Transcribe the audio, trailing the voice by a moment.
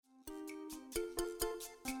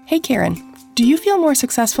Hey Karen, do you feel more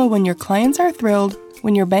successful when your clients are thrilled,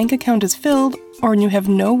 when your bank account is filled, or when you have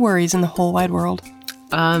no worries in the whole wide world?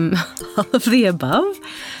 All of the above.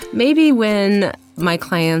 Maybe when my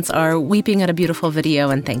clients are weeping at a beautiful video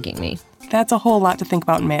and thanking me. That's a whole lot to think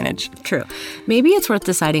about and manage. True. Maybe it's worth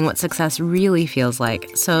deciding what success really feels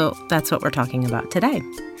like. So that's what we're talking about today.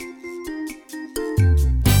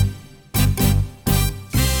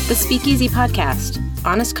 The Speakeasy Podcast.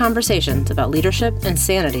 Honest conversations about leadership and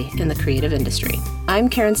sanity in the creative industry. I'm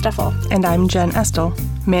Karen Steffel. And I'm Jen Estel.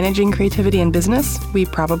 Managing creativity in business, we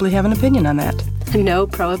probably have an opinion on that. No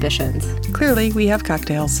prohibitions. Clearly, we have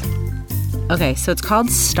cocktails. Okay, so it's called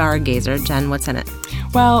Stargazer. Jen, what's in it?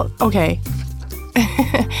 Well, okay.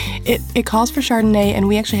 It calls for Chardonnay, and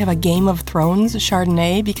we actually have a Game of Thrones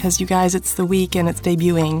Chardonnay because, you guys, it's the week and it's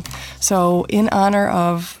debuting. So in honor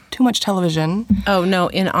of too much television. Oh, no,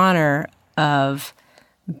 in honor of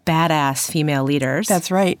badass female leaders.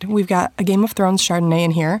 That's right. We've got a Game of Thrones Chardonnay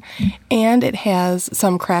in here, and it has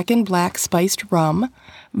some Kraken Black spiced rum,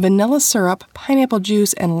 vanilla syrup, pineapple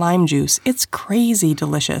juice, and lime juice. It's crazy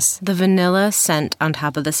delicious. The vanilla scent on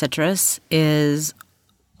top of the citrus is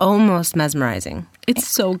almost mesmerizing. It's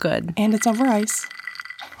so good. And it's over ice.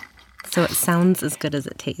 So it sounds as good as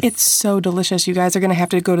it tastes. It's so delicious. You guys are going to have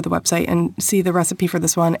to go to the website and see the recipe for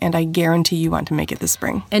this one, and I guarantee you want to make it this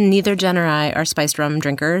spring. And neither Jen or I are spiced rum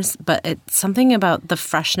drinkers, but it's something about the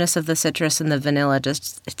freshness of the citrus and the vanilla.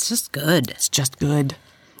 It's just good. It's just good.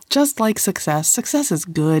 Just like success. Success is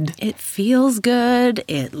good. It feels good.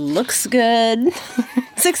 It looks good.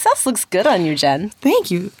 Success looks good on you, Jen.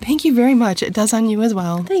 Thank you. Thank you very much. It does on you as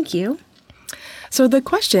well. Thank you. So the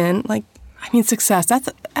question, success, that's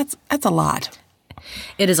a lot.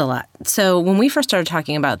 It is a lot. So when we first started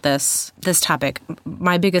talking about this topic,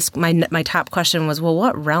 my top question was, well,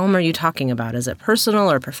 what realm are you talking about? Is it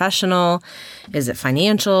personal or professional? Is it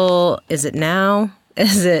financial? Is it now?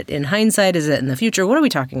 Is it in hindsight? Is it in the future? What are we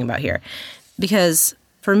talking about here? Because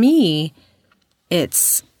for me,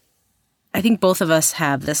 I think both of us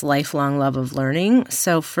have this lifelong love of learning.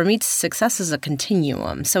 So for me, success is a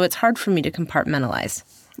continuum. So it's hard for me to compartmentalize.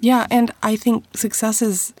 Yeah, and I think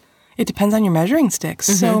it depends on your measuring sticks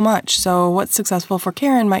so much. So what's successful for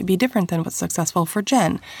Karen might be different than what's successful for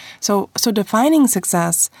Jen. So defining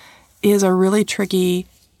success is a really tricky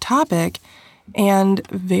topic and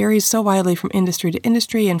varies so widely from industry to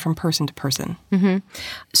industry and from person to person. Mm-hmm.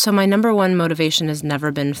 So my number one motivation has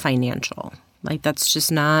never been financial. That's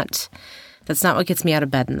not what gets me out of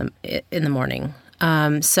bed in the morning.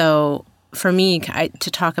 So for me, to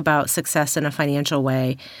talk about success in a financial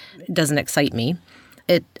way doesn't excite me.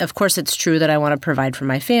 Of course, it's true that I want to provide for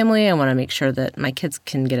my family. I want to make sure that my kids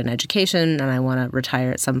can get an education, and I want to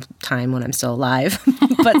retire at some time when I'm still alive.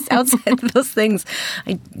 But outside of those things,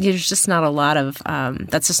 there's just not a lot of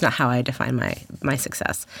that's just not how I define my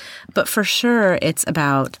success. But for sure, it's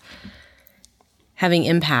about having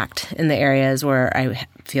impact in the areas where I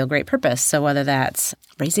feel great purpose. So whether that's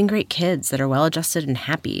raising great kids that are well-adjusted and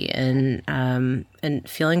happy, and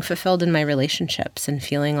feeling fulfilled in my relationships, and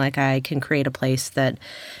feeling like I can create a place that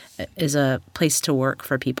is a place to work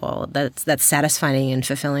for people that's satisfying and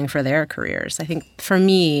fulfilling for their careers. I think for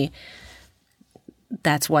me,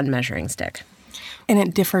 that's one measuring stick. And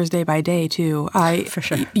it differs day by day too. For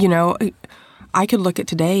sure. I could look at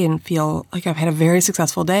today and feel like I've had a very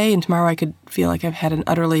successful day, and tomorrow I could feel like I've had an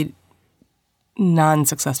utterly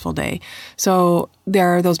non-successful day. So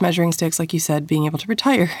there are those measuring sticks, like you said, being able to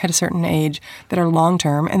retire at a certain age that are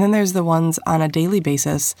long-term, and then there's the ones on a daily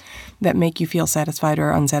basis that make you feel satisfied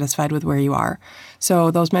or unsatisfied with where you are. So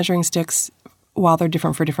those measuring sticks, while they're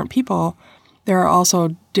different for different people, there are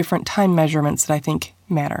also different time measurements that I think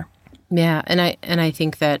matter. Yeah, and I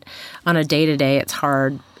think that on a day-to-day, it's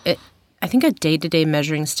hard. I think a day-to-day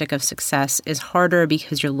measuring stick of success is harder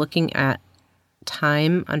because you're looking at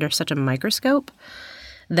time under such a microscope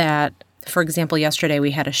that, for example, yesterday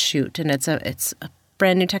we had a shoot, and it's a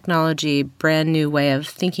brand new technology, brand new way of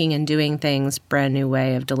thinking and doing things, brand new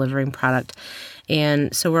way of delivering product.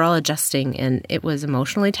 And so we're all adjusting, and it was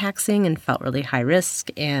emotionally taxing and felt really high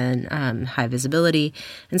risk and high visibility.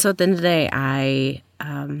 And so at the end of the day, I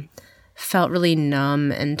felt really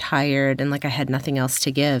numb and tired and like I had nothing else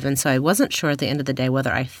to give. And so I wasn't sure at the end of the day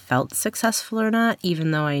whether I felt successful or not,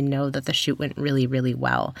 even though I know that the shoot went really, really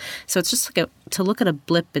well. So it's just like to look at a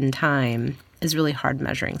blip in time is really hard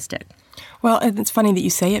measuring stick. Well, it's funny that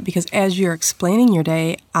you say it, because as you're explaining your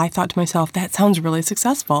day, I thought to myself, that sounds really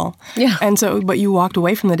successful. Yeah. And so, but you walked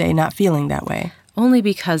away from the day not feeling that way. Only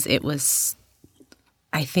because it was,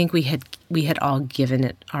 I think we had all given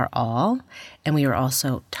it our all, and we were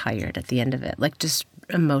also tired at the end of it, like just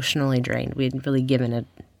emotionally drained. We had really given it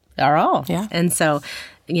are all. Yeah. And so,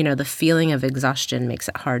 the feeling of exhaustion makes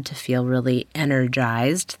it hard to feel really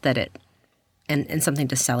energized and something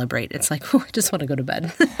to celebrate. It's like, I just want to go to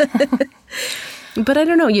bed. But I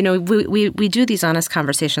don't know, we do these honest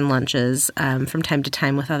conversation lunches from time to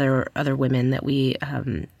time with other women that we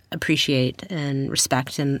appreciate and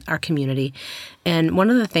respect in our community. And one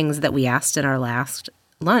of the things that we asked in our last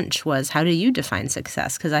lunch was, how do you define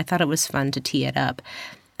success? Because I thought it was fun to tee it up.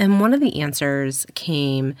 And one of the answers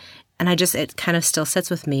came, and it kind of still sits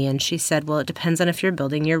with me. And she said, well, it depends on if you're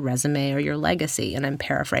building your resume or your legacy. And I'm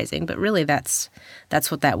paraphrasing, but really that's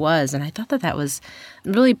what that was. And I thought that was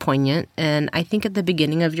really poignant. And I think at the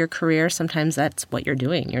beginning of your career, sometimes that's what you're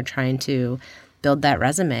doing. You're trying to build that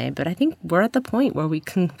resume. But I think we're at the point where we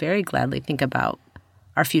can very gladly think about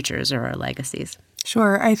our futures or our legacies.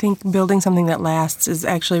 Sure. I think building something that lasts is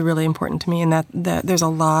actually really important to me, and that there's a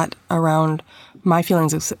lot around my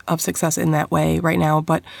feelings of success in that way right now.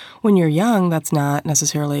 But when you're young, that's not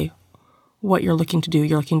necessarily what you're looking to do.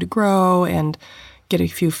 You're looking to grow and get a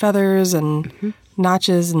few feathers and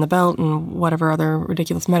notches in the belt and whatever other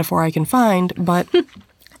ridiculous metaphor I can find. But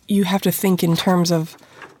you have to think in terms of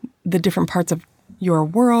the different parts of your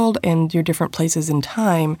world and your different places in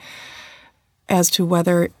time as to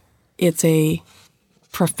whether it's a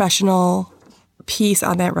professional piece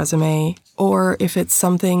on that resume, or if it's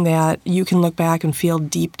something that you can look back and feel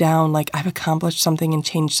deep down like I've accomplished something and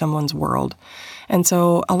changed someone's world. And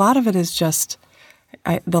so a lot of it is just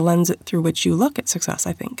the lens through which you look at success,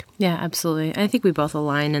 I think. Yeah, absolutely. I think we both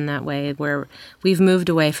align in that way, where we've moved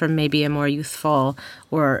away from maybe a more youthful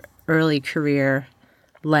or early career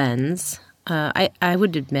lens. I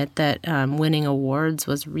would admit that winning awards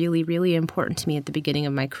was really, really important to me at the beginning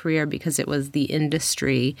of my career, because it was the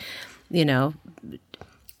industry,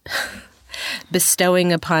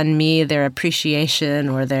 bestowing upon me their appreciation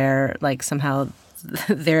or their, somehow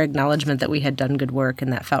their acknowledgement that we had done good work,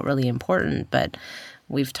 and that felt really important. But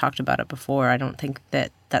we've talked about it before. I don't think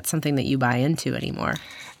that that's something that you buy into anymore.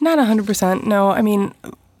 Not 100%. No, I mean,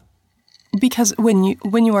 because when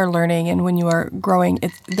you are learning and when you are growing,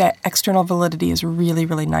 that external validity is really,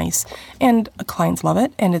 really nice. And clients love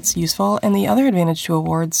it, and it's useful. And the other advantage to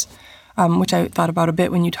awards, which I thought about a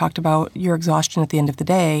bit when you talked about your exhaustion at the end of the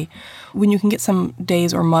day, when you can get some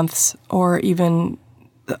days or months or even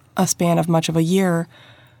a span of much of a year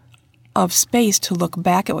of space to look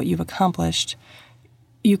back at what you've accomplished,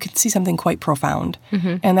 you can see something quite profound.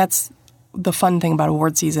 Mm-hmm. And that's the fun thing about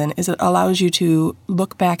award season, is it allows you to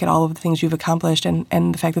look back at all of the things you've accomplished and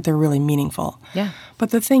the fact that they're really meaningful. Yeah.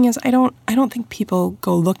 But the thing is, I don't think people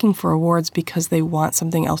go looking for awards because they want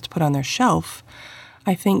something else to put on their shelf.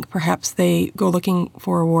 I think perhaps they go looking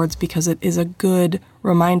for awards because it is a good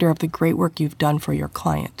reminder of the great work you've done for your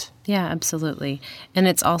client. Yeah, absolutely. And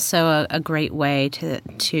it's also a great way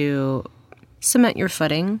to cement your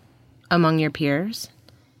footing among your peers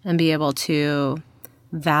and be able to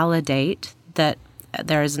validate that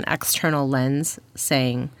there is an external lens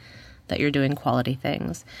saying that you're doing quality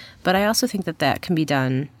things. But I also think that can be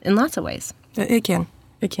done in lots of ways. It can.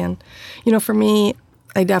 For me,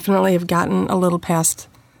 I definitely have gotten a little past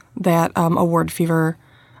that award fever,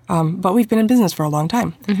 but we've been in business for a long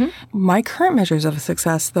time. Mm-hmm. My current measures of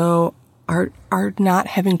success, though, are not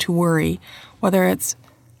having to worry whether it's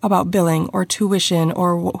about billing or tuition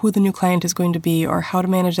or who the new client is going to be or how to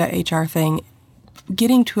manage that HR thing.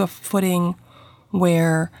 Getting to a footing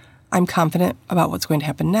where I'm confident about what's going to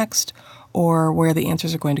happen next, or where the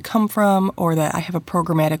answers are going to come from, or that I have a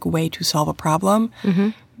programmatic way to solve a problem,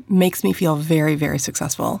 makes me feel very, very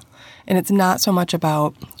successful. And it's not so much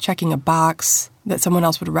about checking a box that someone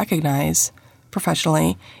else would recognize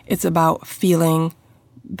professionally. It's about feeling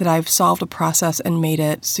that I've solved a process and made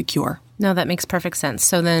it secure. No, that makes perfect sense.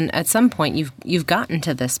 So then at some point you've gotten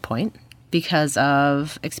to this point because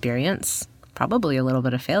of experience, probably a little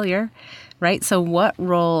bit of failure, right? So what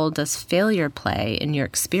role does failure play in your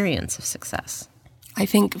experience of success? I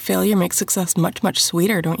think failure makes success much, much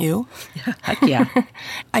sweeter, don't you? Heck yeah.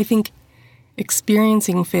 I think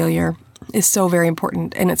experiencing failure is so very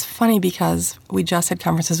important. And it's funny because we just had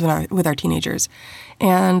conferences with our teenagers.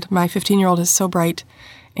 And my 15-year-old is so bright.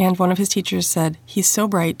 And one of his teachers said, he's so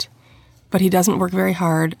bright, but he doesn't work very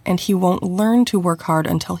hard. And he won't learn to work hard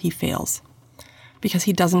until he fails, because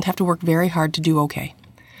he doesn't have to work very hard to do okay.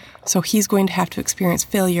 So he's going to have to experience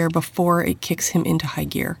failure before it kicks him into high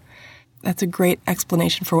gear. That's a great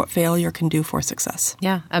explanation for what failure can do for success.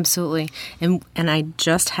 Yeah, absolutely. And I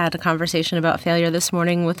just had a conversation about failure this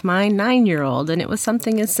morning with my 9-year-old, and it was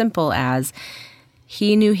something as simple as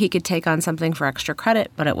he knew he could take on something for extra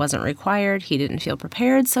credit, but it wasn't required. He didn't feel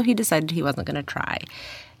prepared, so he decided he wasn't going to try.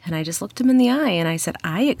 And I just looked him in the eye and I said,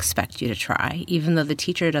 I expect you to try, even though the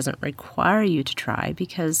teacher doesn't require you to try,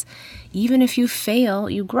 because even if you fail,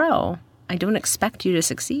 you grow. I don't expect you to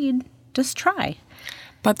succeed. Just try.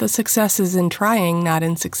 But the success is in trying, not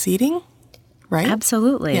in succeeding, right?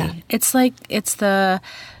 Absolutely. Yeah. It's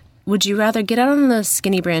would you rather get out on the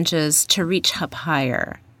skinny branches to reach up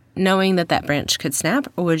higher, knowing that that branch could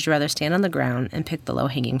snap, or would you rather stand on the ground and pick the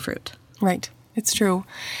low-hanging fruit? Right. It's true.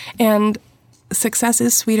 And success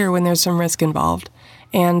is sweeter when there's some risk involved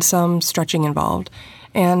and some stretching involved.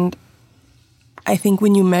 And I think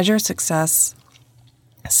when you measure success,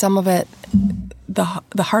 some of it,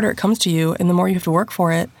 the harder it comes to you and the more you have to work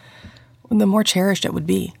for it, the more cherished it would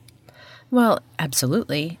be. Well,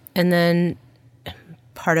 absolutely. And then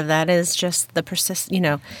part of that is just the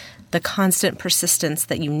constant persistence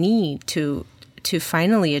that you need to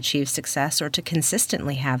finally achieve success or to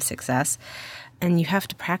consistently have success. And you have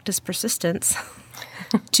to practice persistence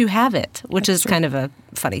to have it, which is kind of a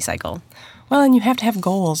funny cycle. Well, and you have to have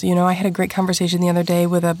goals. I had a great conversation the other day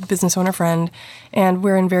with a business owner friend, and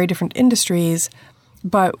we're in very different industries,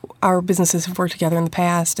 but our businesses have worked together in the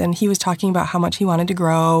past, and he was talking about how much he wanted to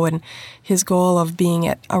grow and his goal of being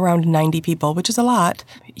at around 90 people, which is a lot.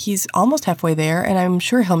 He's almost halfway there, and I'm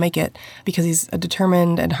sure he'll make it because he's a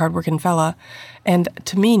determined and hardworking fella. And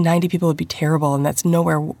to me, 90 people would be terrible, and that's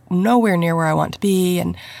nowhere near where I want to be.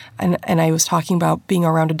 And I was talking about being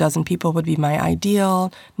around a dozen people would be my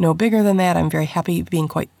ideal, no bigger than that. I'm very happy being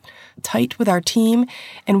quite tight with our team.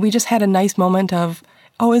 And we just had a nice moment of,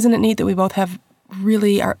 oh, isn't it neat that we both have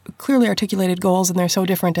really clearly articulated goals and they're so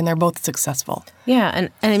different and they're both successful. Yeah. And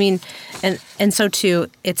I mean, and so too,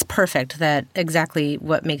 it's perfect that exactly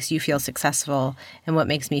what makes you feel successful and what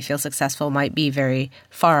makes me feel successful might be very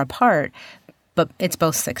far apart, but it's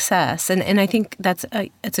both success. And I think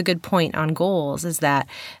it's a good point on goals is that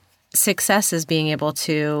success is being able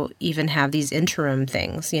to even have these interim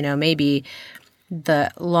things, maybe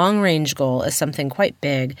the long-range goal is something quite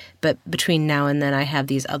big, but between now and then I have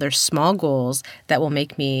these other small goals that will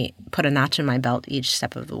make me put a notch in my belt each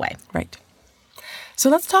step of the way. Right. So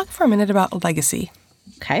let's talk for a minute about legacy.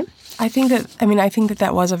 Okay. I think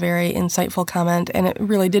that was a very insightful comment, and it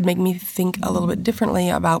really did make me think a little bit differently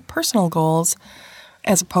about personal goals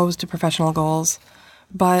as opposed to professional goals.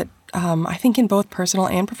 But I think in both personal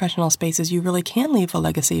and professional spaces, you really can leave a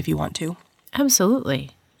legacy if you want to.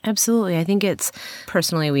 Absolutely. Absolutely. I think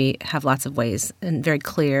personally, we have lots of ways and very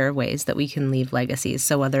clear ways that we can leave legacies.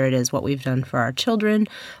 So whether it is what we've done for our children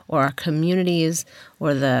or our communities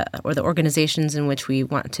or the organizations in which we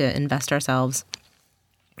want to invest ourselves.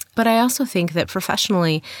 But I also think that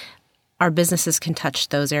professionally, our businesses can touch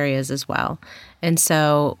those areas as well. And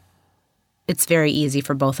so it's very easy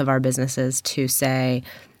for both of our businesses to say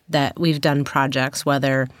that we've done projects,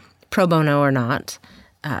 whether pro bono or not,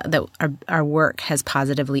 that our work has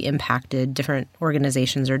positively impacted different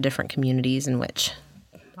organizations or different communities in which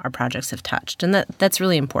our projects have touched. And that's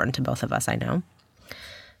really important to both of us, I know.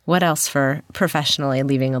 What else for professionally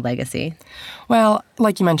leaving a legacy? Well,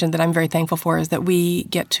 like you mentioned, that I'm very thankful for is that we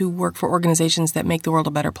get to work for organizations that make the world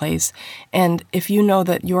a better place. And if you know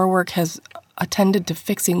that your work has attended to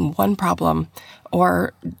fixing one problem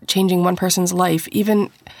or changing one person's life,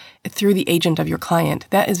 even through the agent of your client,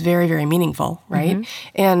 that is very, very meaningful, right? Mm-hmm.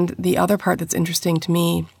 And the other part that's interesting to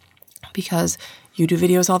me, because you do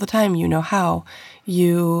videos all the time, you know how,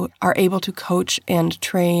 you are able to coach and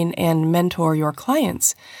train and mentor your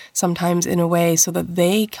clients, sometimes in a way so that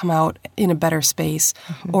they come out in a better space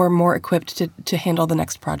mm-hmm. or more equipped to handle the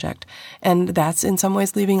next project. And that's in some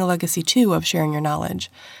ways leaving a legacy, too, of sharing your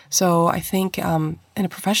knowledge. So I think in a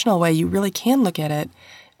professional way, you really can look at it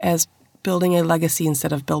as building a legacy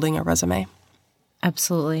instead of building a resume.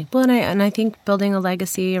 Absolutely. Well, and I think building a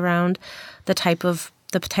legacy around the type of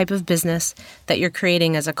business that you're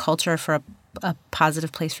creating as a culture for a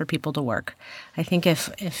positive place for people to work. I think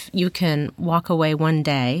if you can walk away one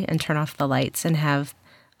day and turn off the lights and have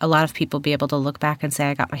a lot of people be able to look back and say,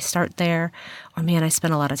 I got my start there, or man, I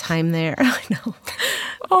spent a lot of time there. I know.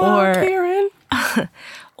 Oh, Karen.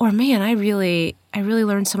 Or man, I really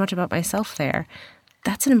learned so much about myself there.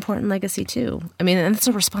 That's an important legacy too. I mean, and that's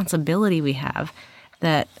a responsibility we have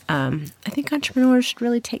that I think entrepreneurs should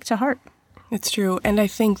really take to heart. It's true. And I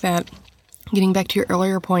think that getting back to your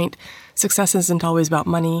earlier point, success isn't always about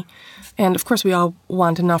money. And of course, we all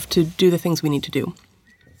want enough to do the things we need to do.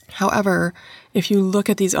 However, if you look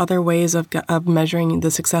at these other ways of measuring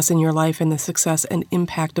the success in your life and the success and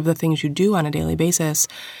impact of the things you do on a daily basis,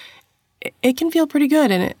 it can feel pretty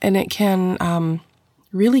good. And it can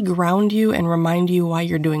really ground you and remind you why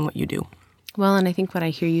you're doing what you do. Well, and I think what I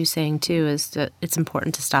hear you saying too is that it's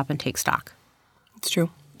important to stop and take stock. It's true.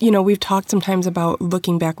 we've talked sometimes about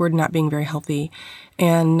looking backward, not being very healthy,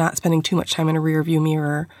 and not spending too much time in a rearview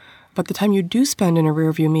mirror. But the time you do spend in a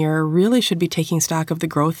rearview mirror really should be taking stock of the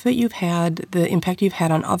growth that you've had, the impact you've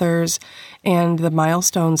had on others, and the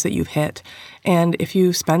milestones that you've hit. And if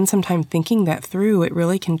you spend some time thinking that through, it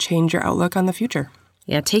really can change your outlook on the future.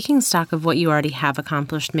 Yeah, taking stock of what you already have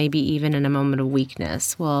accomplished, maybe even in a moment of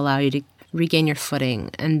weakness, will allow you to regain your footing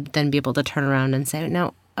and then be able to turn around and say,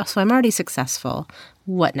 no, so I'm already successful.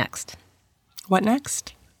 What next? What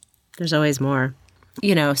next? There's always more.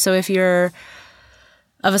 So if you're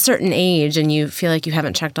of a certain age and you feel like you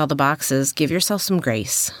haven't checked all the boxes, give yourself some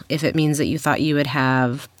grace. If it means that you thought you would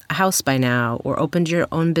have a house by now, or opened your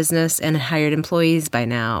own business and hired employees by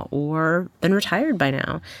now, or been retired by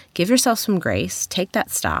now, give yourself some grace, take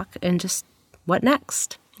that stock, and just, what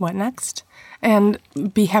next? What next? And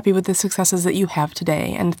be happy with the successes that you have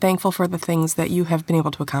today and thankful for the things that you have been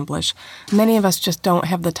able to accomplish. Many of us just don't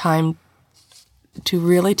have the time to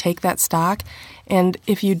really take that stock. And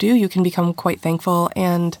if you do, you can become quite thankful,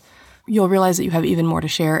 and you'll realize that you have even more to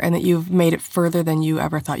share and that you've made it further than you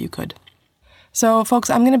ever thought you could. So, folks,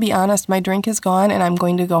 I'm going to be honest. My drink is gone, and I'm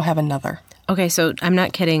going to go have another. Okay, so I'm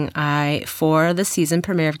not kidding. For the season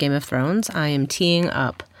premiere of Game of Thrones, I am teeing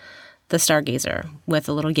up the Stargazer with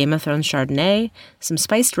a little Game of Thrones Chardonnay, some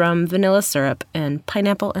spiced rum, vanilla syrup, and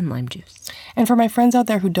pineapple and lime juice. And for my friends out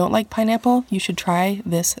there who don't like pineapple, you should try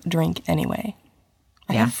this drink anyway.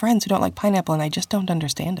 I have friends who don't like pineapple, and I just don't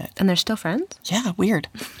understand it. And they're still friends? Yeah, weird.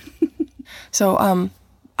 So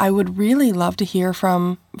I would really love to hear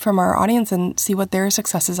from our audience and see what their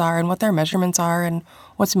successes are and what their measurements are and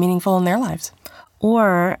what's meaningful in their lives.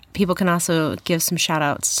 Or people can also give some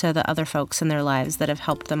shout-outs to the other folks in their lives that have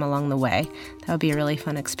helped them along the way. That would be a really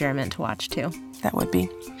fun experiment to watch, too. That would be.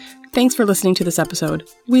 Thanks for listening to this episode.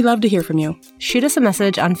 We love to hear from you. Shoot us a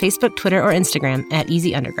message on Facebook, Twitter, or Instagram at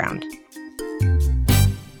Easy Underground.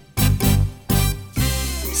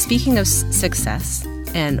 Speaking of success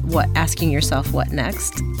and asking yourself what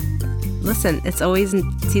next, listen, it's always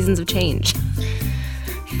in seasons of change.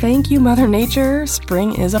 Thank you, Mother Nature.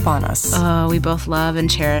 Spring is upon us. Oh, we both love and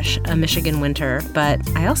cherish a Michigan winter, but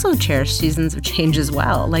I also cherish seasons of change as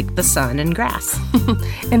well, like the sun and grass.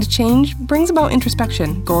 And change brings about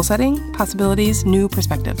introspection, goal setting, possibilities, new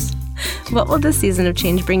perspectives. What will this season of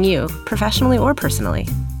change bring you, professionally or personally?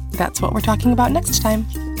 That's what we're talking about next time.